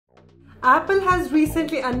Apple has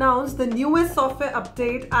recently announced the newest software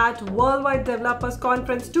update at Worldwide Developers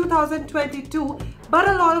Conference 2022, but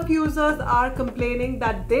a lot of users are complaining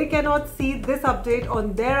that they cannot see this update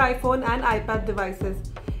on their iPhone and iPad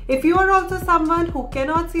devices. If you are also someone who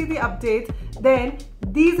cannot see the update, then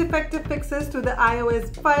these effective fixes to the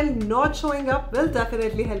iOS file not showing up will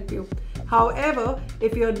definitely help you. However,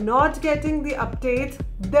 if you're not getting the update,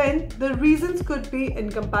 then the reasons could be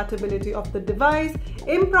incompatibility of the device,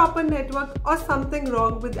 improper network, or something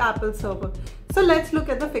wrong with Apple server. So let's look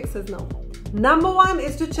at the fixes now. Number 1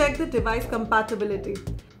 is to check the device compatibility.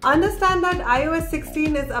 Understand that iOS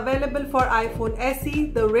 16 is available for iPhone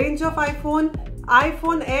SE, the range of iPhone,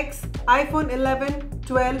 iPhone X, iPhone 11,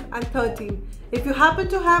 12 and 13. If you happen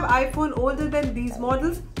to have iPhone older than these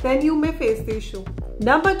models, then you may face the issue.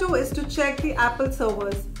 Number 2 is to check the Apple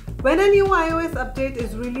servers. When a new iOS update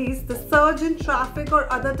is released, the surge in traffic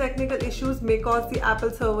or other technical issues may cause the Apple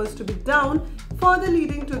servers to be down, further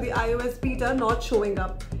leading to the iOS beta not showing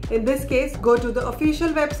up. In this case, go to the official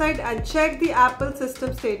website and check the Apple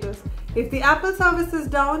system status. If the Apple service is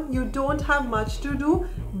down, you don't have much to do,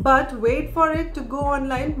 but wait for it to go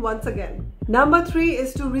online once again. Number 3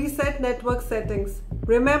 is to reset network settings.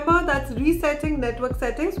 Remember that resetting network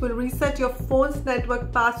settings will reset your phone's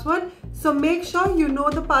network password, so make sure you know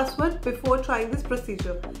the password before trying this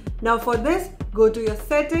procedure. Now for this, go to your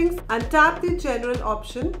settings and tap the general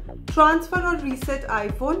option, transfer or reset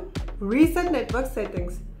iPhone, reset network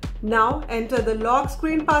settings. Now enter the lock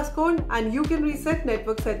screen passcode and you can reset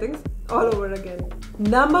network settings all over again.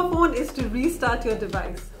 Number 4 is to restart your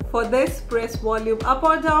device. For this, press volume up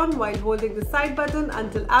or down while holding the side button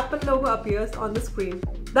until Apple logo appears on the screen.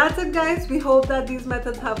 That's it guys, we hope that these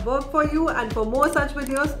methods have worked for you, and for more such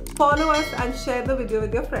videos, follow us and share the video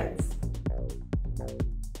with your friends.